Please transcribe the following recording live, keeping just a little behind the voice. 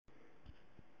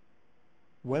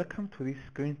Welcome to this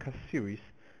Screencast series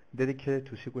dedicated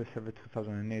to SQL Server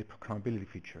 2008 programmability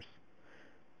features.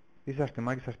 This is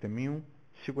Artemakis Artemiou,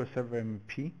 SQL Server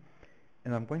MVP,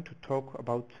 and I'm going to talk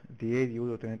about the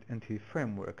ADO.NET Entity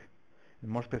Framework,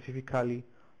 and more specifically,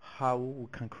 how we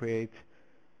can create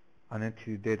an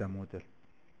entity data model.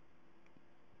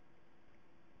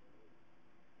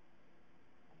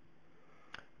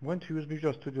 I'm going to use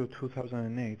Visual Studio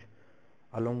 2008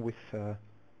 along with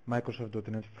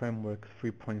Microsoft.NET Framework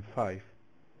 3.5.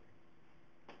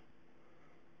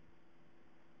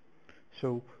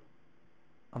 So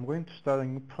I'm going to start a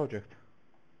new project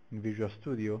in Visual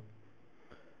Studio.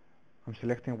 I'm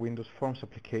selecting Windows Forms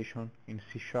application in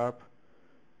C#.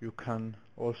 You can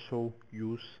also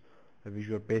use a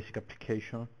Visual Basic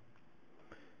application,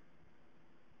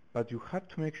 but you have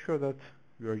to make sure that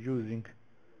you are using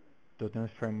 .NET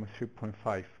Framework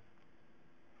 3.5.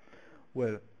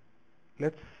 Well,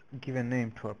 let's give a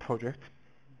name to our project.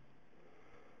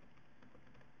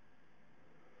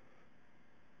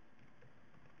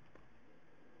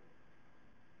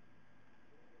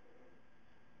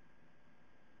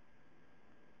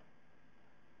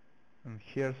 And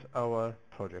here's our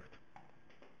project.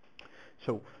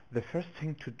 So the first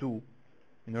thing to do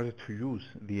in order to use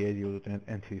the ADO.NET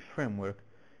Entity Framework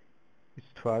is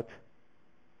to add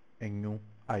a new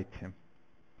item.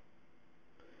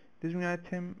 This new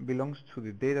item belongs to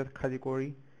the data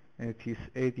category, and it is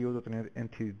ADO.NET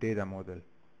Entity Data Model.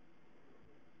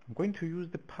 I'm going to use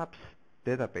the PAPS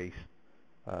database,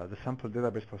 the sample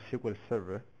database for SQL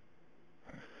Server.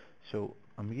 So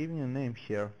I'm giving a name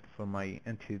here for my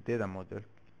entity data model.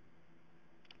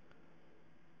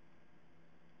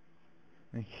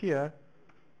 And here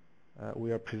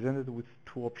we are presented with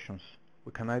two options.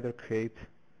 We can either create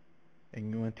a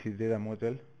new entity data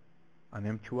model, an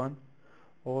empty one,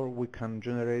 or we can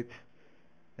generate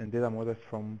a data model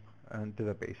from a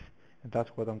database, and that's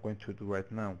what I'm going to do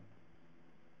right now.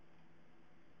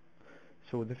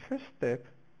 So the first step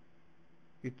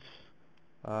is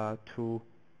to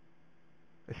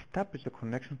establish a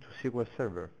connection to SQL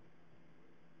Server.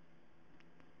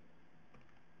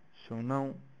 So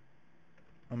now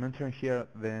I'm entering here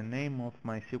the name of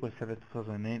my SQL Server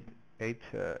 2008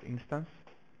 instance.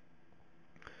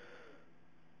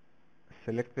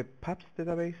 Select the PAPS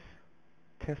database,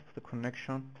 test the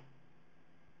connection,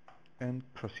 and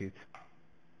proceed.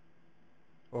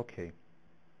 OK.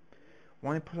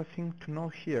 One important thing to know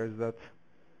here is that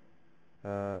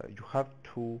you have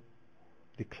to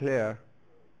declare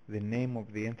the name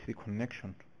of the entity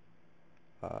connection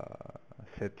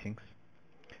settings.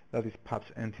 That is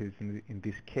PAPS entities in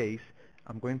this case.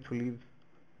 I'm going to leave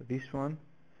this one,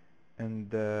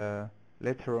 and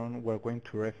later on we're going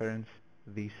to reference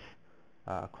this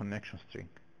connection string.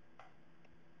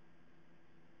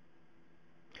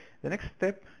 The next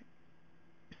step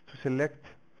is to select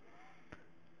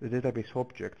the database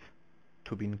object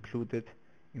to be included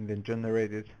in the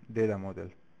generated data model.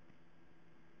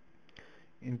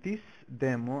 In this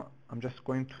demo, I'm just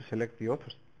going to select the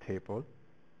authors table,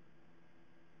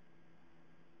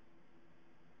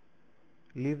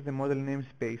 leave the model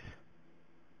namespace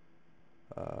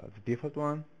the default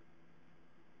one,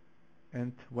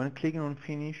 and when clicking on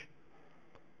finish,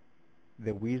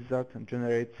 the wizard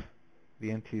generates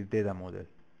the entity data model.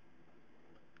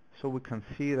 So we can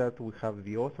see that we have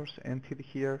the authors entity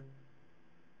here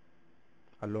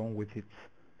along with its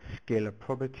scalar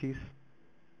properties.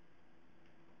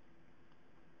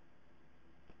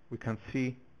 We can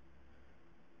see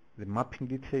the mapping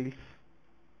details.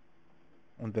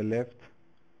 On the left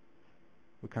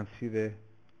we can see the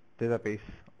database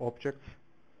objects,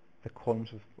 the columns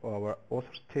of our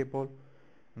authors table,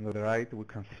 and on the right we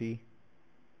can see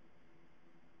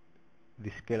the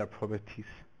scalar properties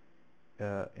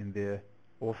in the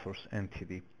authors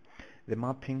entity. The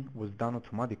mapping was done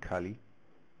automatically,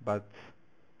 but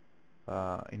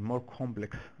in more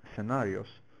complex scenarios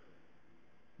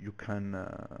you can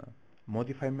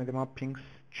modify the mappings,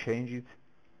 change it,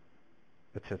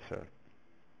 etc.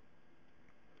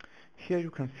 Here you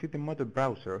can see the model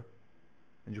browser,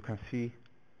 and you can see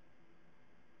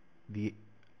the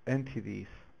entities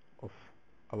of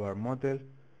our model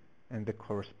and the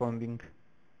corresponding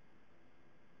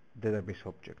database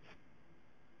objects.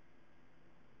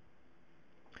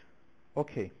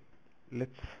 Okay,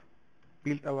 let's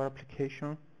build our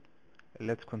application.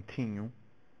 Let's continue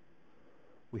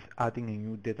with adding a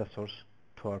new data source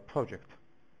to our project.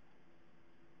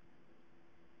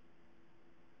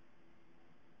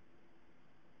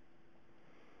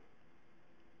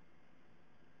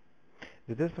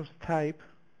 The data source type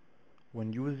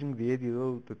when using the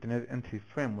ADO.NET Entity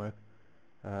Framework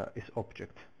is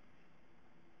object.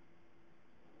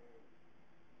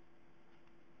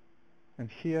 And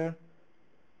here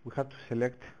we have to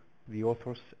select the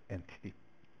author's entity.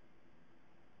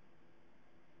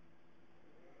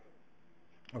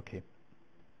 Okay.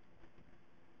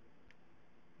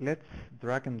 Let's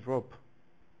drag and drop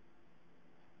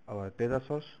our data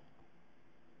source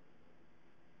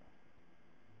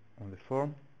on the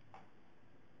form.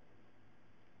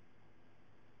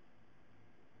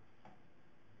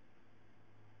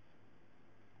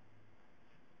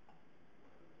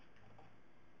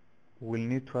 We'll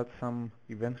need to add some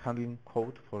event handling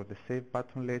code for the save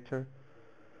button later.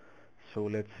 So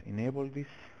let's enable this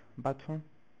button.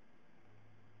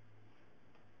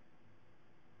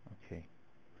 Okay.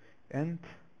 And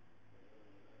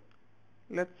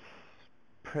let's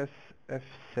press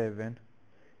F7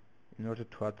 in order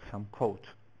to add some code.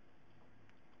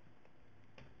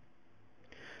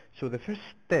 So the first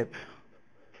step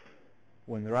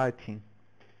when writing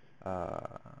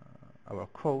our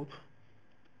code is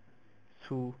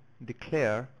to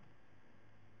declare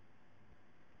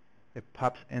a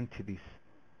pubs entities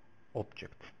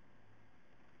object.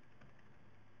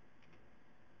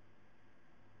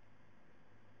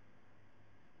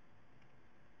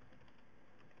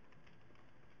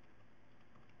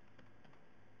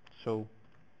 So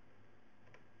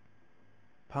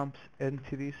pubs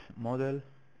entities model.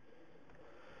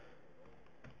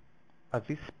 At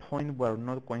this point we are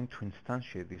not going to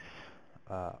instantiate this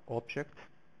object,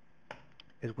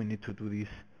 as we need to do this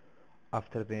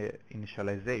after the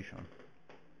initialization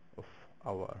of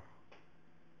our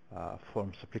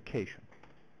forms application.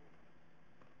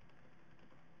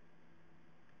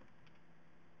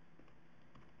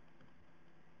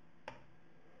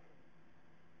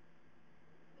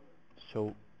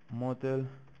 So model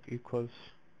equals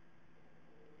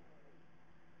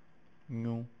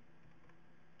new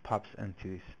pubs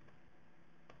entities.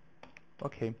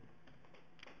 Okay.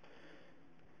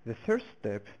 The third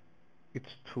step is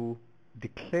to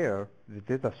declare the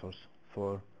data source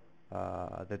for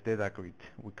the data grid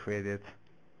we created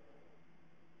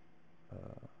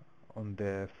on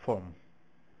the form.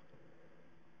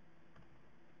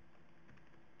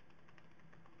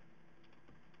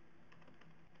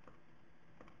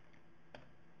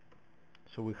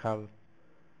 So we have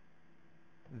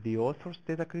the author's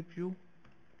data grid view,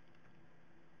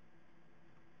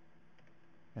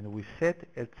 and we set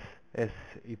it as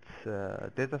its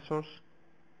data source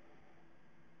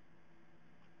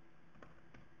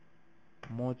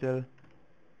model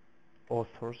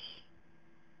authors,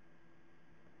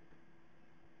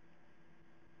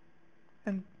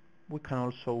 and we can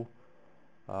also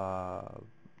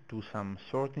do some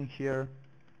sorting here,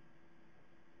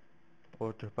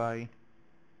 order by,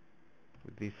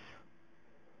 with this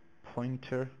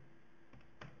pointer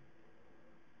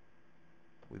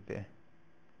with the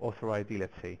author ID,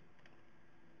 let's say.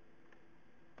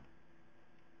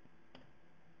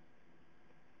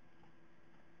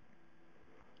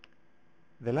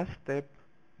 The last step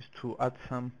is to add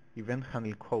some event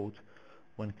handling code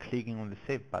when clicking on the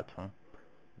save button,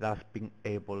 thus being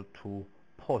able to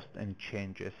post any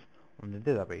changes on the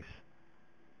database.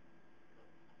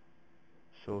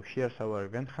 So here's our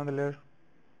event handler.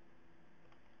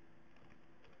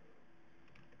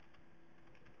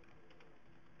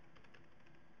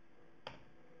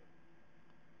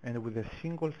 And with a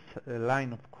single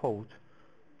line of code,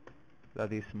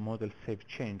 that is model save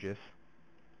changes,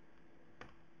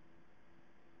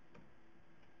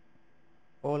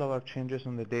 all our changes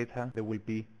on the data, they will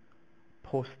be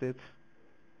posted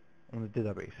on the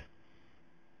database.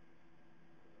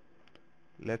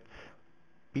 Let's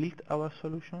build our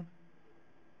solution,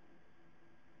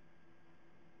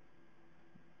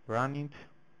 run it.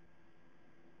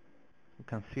 You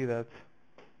can see that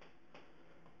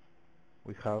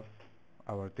we have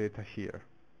our data here.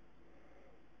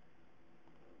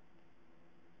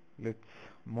 Let's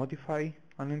modify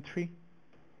an entry,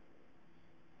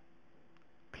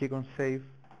 click on save,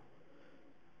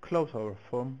 close our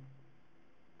form,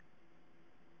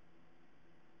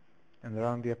 and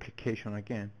run the application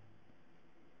again.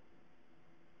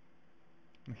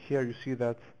 And here you see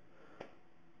that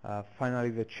finally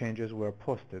the changes were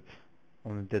posted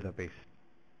on the database.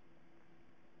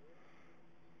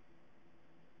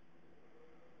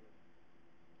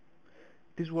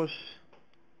 This was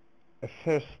a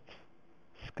first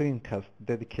screencast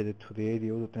dedicated to the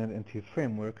ADO.NET Entity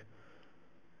Framework.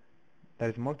 There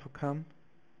is more to come,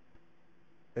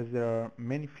 as there are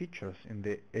many features in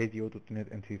the ADO.NET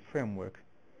Entity Framework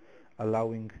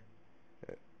allowing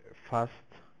fast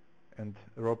and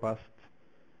robust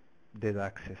data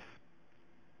access.